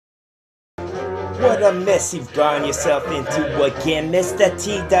What a mess you've gotten yourself into again, Mr.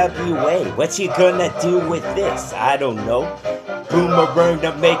 TWA. What you gonna do with this? I don't know. Boomerang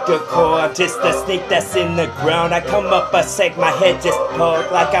to make a call. I'm just a snake that's in the ground. I come up, I shake my head, just poke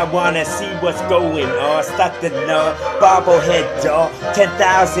like I wanna see what's going on. Stuck the nut, bobblehead doll,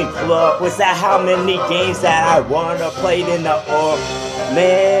 10,000 club. Was that how many games that I wanna played in the orb?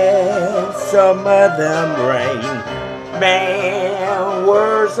 Man, some of them rain. Man,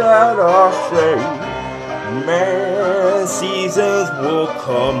 words that are straight. Man, seasons will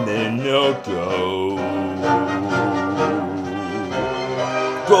come and they'll go.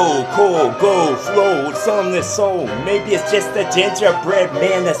 Go, cold, go, flow, it's on the soul. Maybe it's just a gingerbread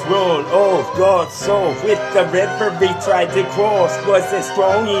man that's run off God's soul. With the river he tried to cross, wasn't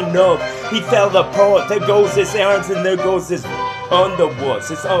strong enough. He fell apart, there goes his arms and there goes his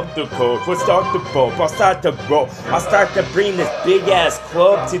underwoods. It's undercoat, we'll start the bump, I'll start to roll. I'll start to bring this big ass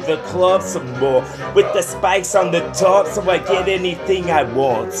club to the club some more. With the spikes on the top so I get anything I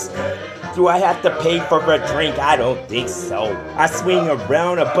want. Do I have to pay for a drink? I don't think so. I swing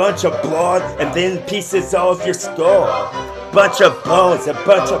around a bunch of blood and then pieces off your skull. Bunch of bones, a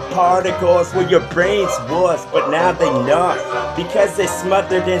bunch of particles where your brains was, but now they not. Because they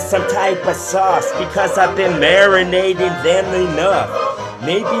smothered in some type of sauce. Because I've been marinating them enough.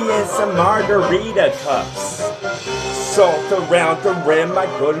 Maybe in some margarita cups. Salt around the rim, I'm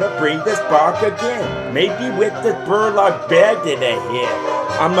gonna bring this bark again. Maybe with this burlock bag that I hit.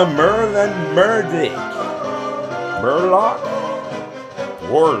 I'm a Merlin Murdic. Murloc?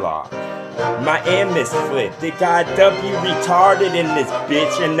 Warlock. My M is flipped. They got W retarded in this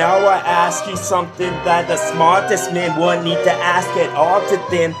bitch. And now I ask you something that the smartest men wouldn't need to ask at all to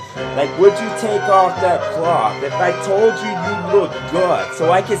them. Like, would you take off that cloth if I told you you look good?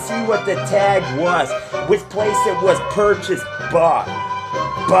 So I could see what the tag was, which place it was purchased, bought.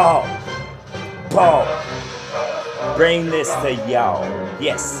 Bring this to y'all.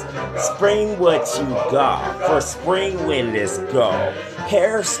 Yes, spring what you got. For spring when this go.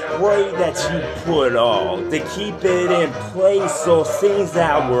 Hairspray that you put on to keep it in place so things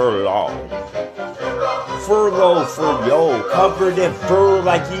that were long. Furlough for yo, covered in fur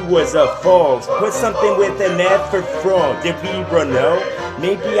like he was a fox. Put something with an F for front. Did we run out?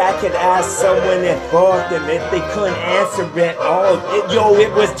 Maybe I could ask someone involved them if they couldn't answer it all.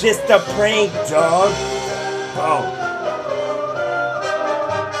 It was just a prank, dog. Oh.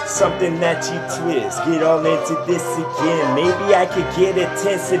 Something that you twist, get all into this again. Maybe I could get a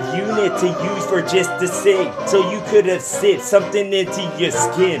intensive unit to use for just the sake. So you could have sipped something into your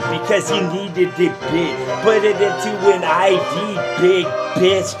skin because you needed it big. Put it into an IV, big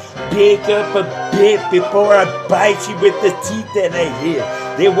bitch. Big up a bit before I bite you with the teeth that I hit.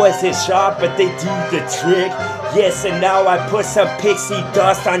 They wasn't sharp, but they do the trick. Yes, and now I put some pixie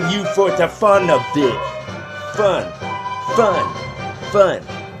dust on you for the fun of it. Fun.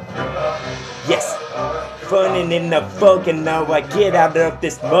 Yes, funnin' in the funk, and now I get out of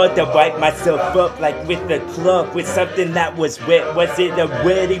this mud to wipe myself up like with a club with something that was wet. Was it a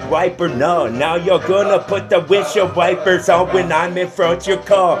wetty wiper? No, now you're gonna put the windshield wipers on when I'm in front your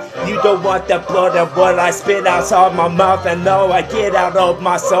car. You don't want the blood of what I spit outside my mouth, and now I get out of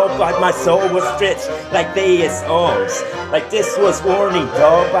my soul like my soul was stretched like they is arms. Like this was warning,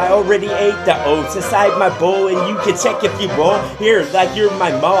 dog. I already ate the oats inside my bowl, and you can check if you want. Here, like you're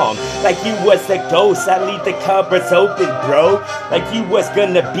my mom, like you was the ghost. I leave the cupboards open, bro. Like you was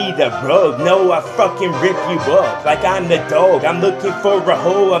gonna be the rogue. No, I fucking rip you up like I'm the dog. I'm looking for a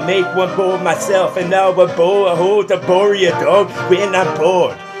hole. I make one for myself, and now I bore a hole to bore you, dog. When I'm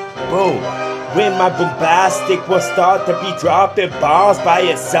bored, boom. When my bombastic will start to be dropping bombs by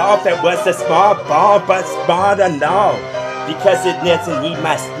itself, it was a smart bomb, but smarter now. Because it doesn't need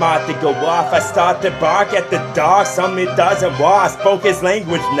my smart to go off. I start to bark at the dog, something it doesn't want. I spoke his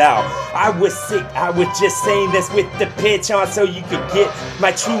language now. I was sick, I was just saying this with the pitch on so you could get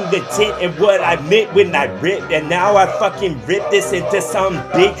my true intent and what I meant when I ripped. And now I fucking rip this into something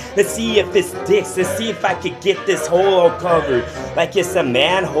big. Let's see if it sticks, let's see if I could get this hole all covered. Like it's a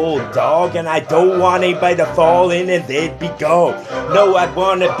manhole, dog, and I don't want anybody to fall in and they'd be gone. No, I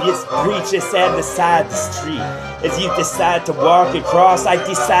wanna be preaching at the side of the street. As you decide to walk across, I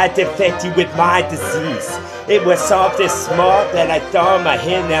decide to infect you with my disease. It was something smart that I thought in my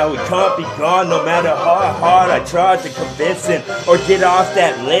head, now it can't be gone. No matter how hard I tried to convince him or get off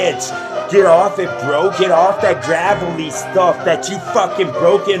that ledge. Get off it, bro, get off that gravelly stuff that you fucking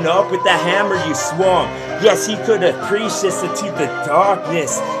broken up with the hammer you swung. Yes, he could have preached this into the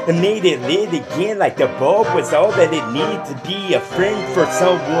darkness and made it lit again like the bulb was all that it needed to be a friend for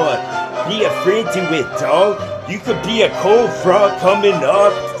someone. be a friend to it, dog. You could be a cold front coming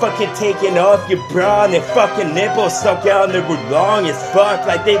up, fucking taking off your bra and their fucking nipples stuck out and they were long as fuck,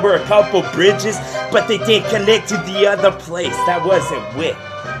 like they were a couple bridges, but they didn't connect to the other place. That wasn't wit.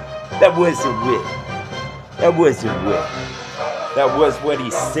 That wasn't wit. That wasn't wit. That was what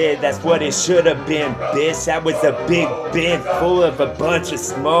he said, that's what it should have been, bitch. That was a big bin full of a bunch of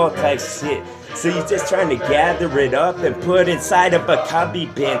small type shit. So you're just trying to gather it up and put inside of a copy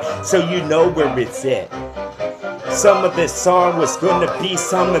bin so you know where it's at. Some of this song was gonna be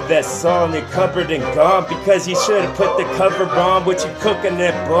some of that song and covered and gone, because you should have put the cover on with your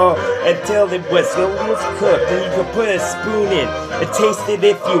coconut ball until it was almost cooked. And you could put a spoon in and taste it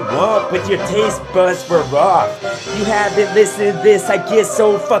if you want, but your taste buds were off. You haven't listened to this, I get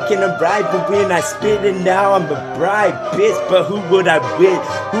so fucking arrived, but when I spit it now I'm a bride, bitch. But who would I win?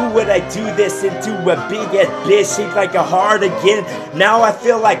 Who would I do this into a big ass bitch shaped like a heart again? Now I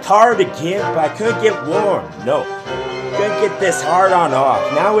feel like hard again, but I couldn't get warm, no. Couldn't get this hard on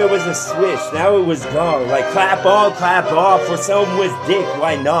off. Now it was a switch, now it was gone. Like clap on, clap off, or someone was dick,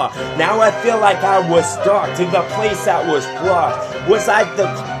 why not? Now I feel like I was stuck to the place that was blocked. Was I the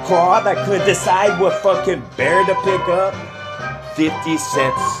claw that could decide what fucking bear to pick up? 50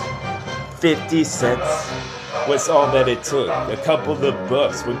 cents. 50 cents was all that it took. A couple of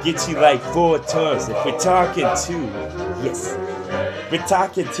bucks would get you like 4 tons. If we're talking to, yes, we're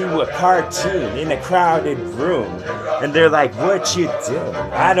talking to a cartoon in a crowded room. And they're like, what you do?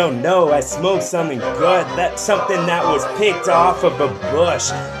 I don't know, I smoked something good. That's something that was picked off of a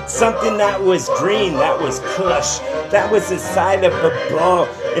bush. Something that was green, that was kush. That was inside of a ball.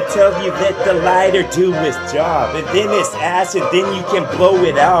 Until you let the lighter do its job. And then it's acid, then you can blow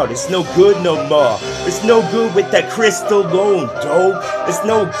it out. It's no good no more. It's no good with that crystal bone, dope. It's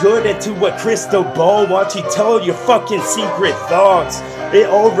no good into a crystal ball once you told your fucking secret thoughts. It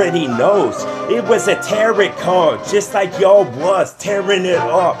already knows. It was a tarot card, just like y'all was tearing it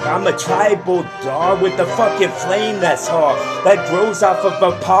up. I'm a tribal dog with a fucking flame that's hot, that grows off of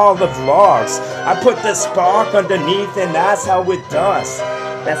a pile of logs. I put the spark underneath and that's how it does.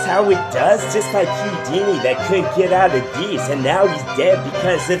 That's how it does, just like Houdini that couldn't get out of these. And now he's dead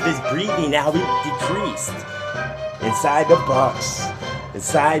because of his breathing, how it decreased. Inside a box,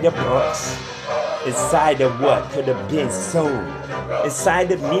 inside a box, inside of what could have been sown.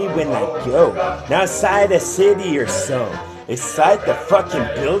 Inside of me when I go, not inside a city or so. Inside the fucking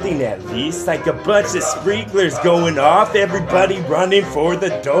building at least, like a bunch of sprinklers going off, everybody running for the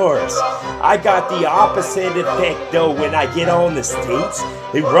doors. I got the opposite effect though when I get on the stage.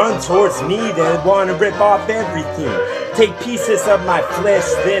 They run towards me, they wanna rip off everything. Take pieces of my flesh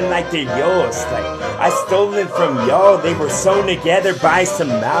then like they're yours. Like I stole them from y'all, they were sewn together by some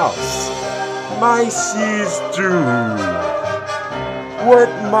mouse. Mices do what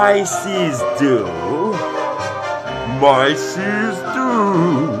mices do. Mices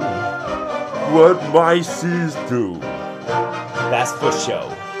do what mices do. That's for show.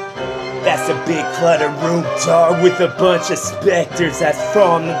 That's a big cluttered room, dog, with a bunch of specters that's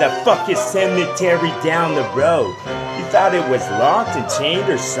from the fucking cemetery down the road. You thought it was locked and chained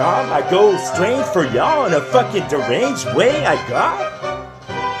or something? I go strange for y'all in a fucking deranged way I got?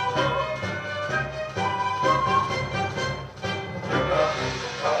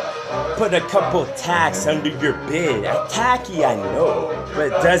 Put a couple tacks under your bed. Tacky, I know, but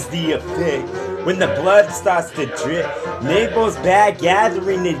it does the effect. When the blood starts to drip, Nable's back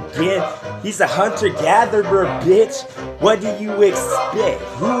gathering again. He's a hunter-gatherer, bitch. What do you expect?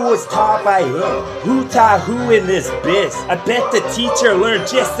 Who was taught by him? Who taught who in this bitch? I bet the teacher learned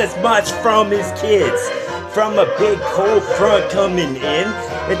just as much from his kids. From a big cold front coming in,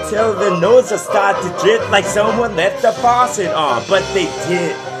 until the nose will start to drip like someone left the faucet on. But they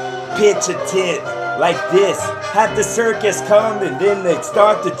did. Pitch a tent like this. Have the circus come and then they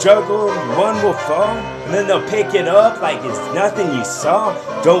start to juggle and one will fall. And then they'll pick it up like it's nothing you saw.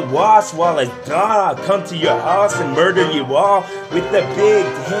 Don't watch while it's done. I'll come to your house and murder you all with a big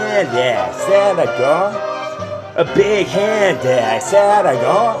hand axe that I got. A big hand axe that I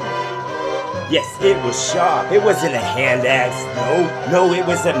got. Yes, it was sharp. It wasn't a hand axe, no, it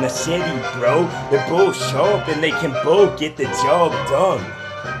was a machete, bro. They're both sharp and they can both get the job done.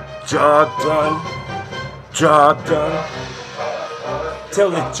 Job done, job done. Till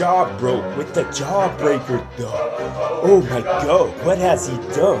the jaw broke with the jawbreaker though. Oh my god, what has he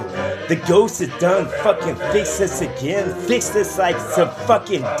done? The ghost is done fucking fix us again. Fix us like some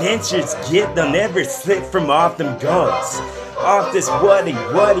fucking dentures get. They'll never slip from off them guns. Off this what he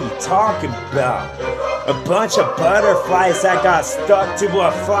talking about? A bunch of butterflies that got stuck to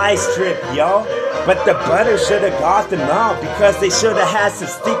a fly strip, y'all. But the butter should've got them out, because they should've had some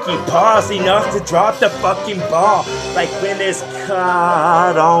sticky paws enough to drop the fucking ball. Like when it's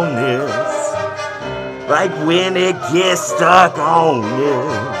caught on this, like when it gets stuck on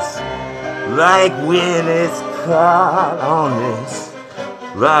this, like when it's caught on this,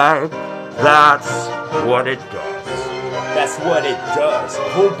 like that's what it does. That's what it does. A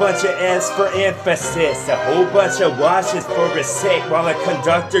whole bunch of F's for emphasis, a whole bunch of washes for respect, while a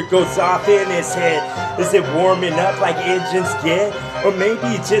conductor goes off in his head. Is it warming up like engines get? Or maybe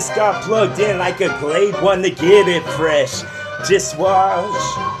he just got plugged in like a Glade one to get it fresh. Just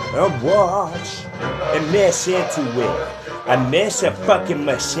watch and watch and mesh into it. I mesh a fucking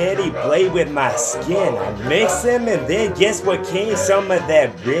machete blade with my skin. I mix them, and then guess what came? Some of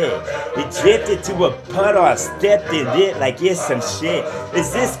that red. It drifted to a puddle. I stepped in it like it's some shit.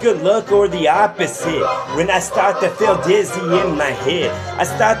 Is this good luck or the opposite? When I start to feel dizzy in my head, I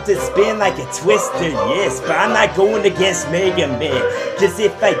start to spin like a twister, yes. But I'm not going against Mega Man, cause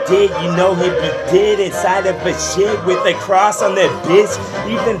if I did, you know he'd be dead inside of a shit with a cross on their bitch.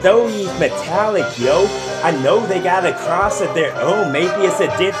 Even though he's metallic, yo, I know they got a cross of their own. Maybe it's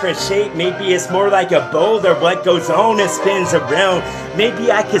a different shape, maybe it's more like a boulder. What goes on and spins around.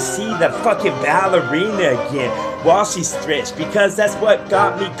 Maybe I could see the fucking ballerina again while she stretched, because that's what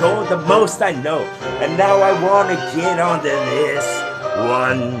got me going the most, I know. And now I wanna get onto this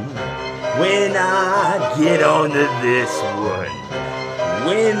one. When I get onto this one,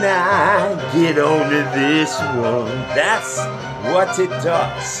 when I get onto this one, that's what it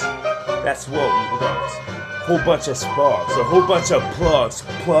does. That's what it does. Whole bunch of sparks, a whole bunch of plugs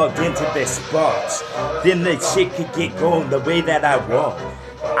plugged into their sparks. Then the shit could get going the way that I want.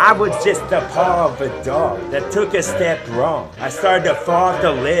 I was just a paw of a dog that took a step wrong. I started to fall off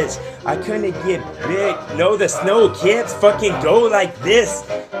the ledge. I couldn't get big. No, the snow can't fucking go like this.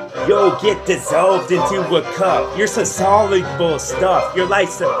 Yo, get dissolved into a cup. You're some soluble stuff. You're like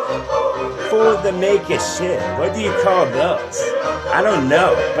some full to make a shit. What do you call those? I don't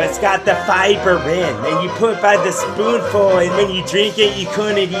know, but it's got the fiber in, and you put by the spoonful, and when you drink it, you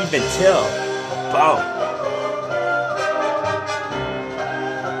couldn't even tell. Boom.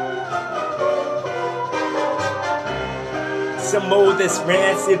 Some more this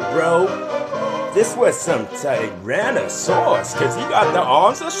rancid, bro. This was some Tyrannosaurus, cause he got the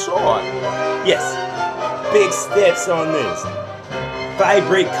arms are short. Yes, big steps on this.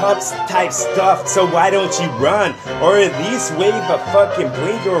 Vibrate cups type stuff, so why don't you run? Or at least wave a fucking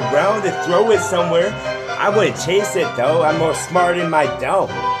blinker around and throw it somewhere. I wouldn't chase it though, I'm more smart in my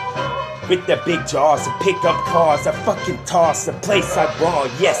dome. With the big jaws to pick up cars, I fucking toss the place I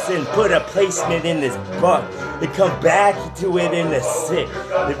want, yes, and put a placement in this buck. And come back to it in the sick,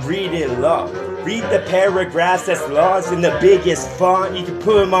 and read it long. Read the paragraphs that's large in the biggest font. You can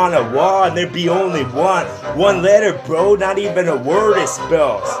put them on a wall and there'd be only one letter, bro, not even a word it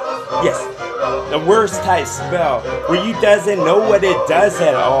spells. Yes, the worst type spell, where you doesn't know what it does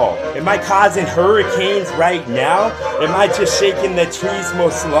at all. Am I causing hurricanes right now? Am I just shaking the trees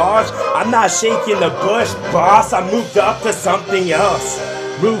most large? I'm not shaking the bush, boss. I moved up to something else.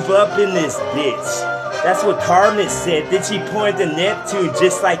 Move up in this bitch. That's what Carmen said. Then she pointed to Neptune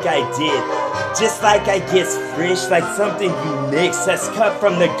just like I did. Just like I guess fresh, like something you mix that's cut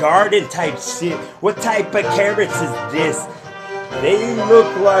from the garden type shit. What type of carrots is this? They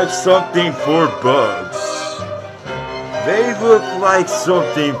look like something for bugs. They look like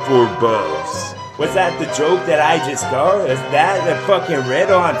something for bugs. Was that the joke that I just got? Is that the fucking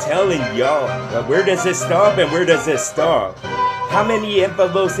riddle I'm telling y'all? But where does it stop and where does it start? How many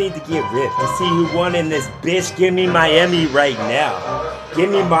envelopes need to get ripped to see who won in this bitch? Give me Miami right now. Give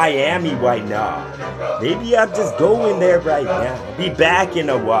me Miami right now. Maybe I'm just going there right now. I'll be back in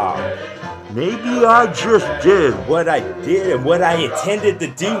a while. Maybe I just did what I did, and what I intended to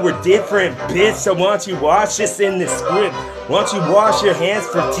do were different, bitch. So why don't you watch this in the script? Why don't you wash your hands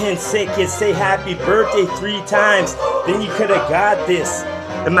for 10 seconds, say happy birthday 3 times, then you could have got this.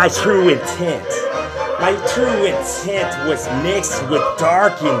 And my true intent was mixed with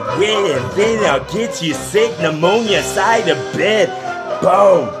dark and red, and then I'll get you sick, pneumonia side of bed.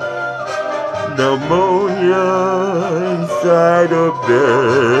 Boom. Pneumonia inside of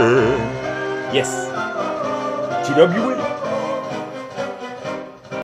bed. Yes. GWA.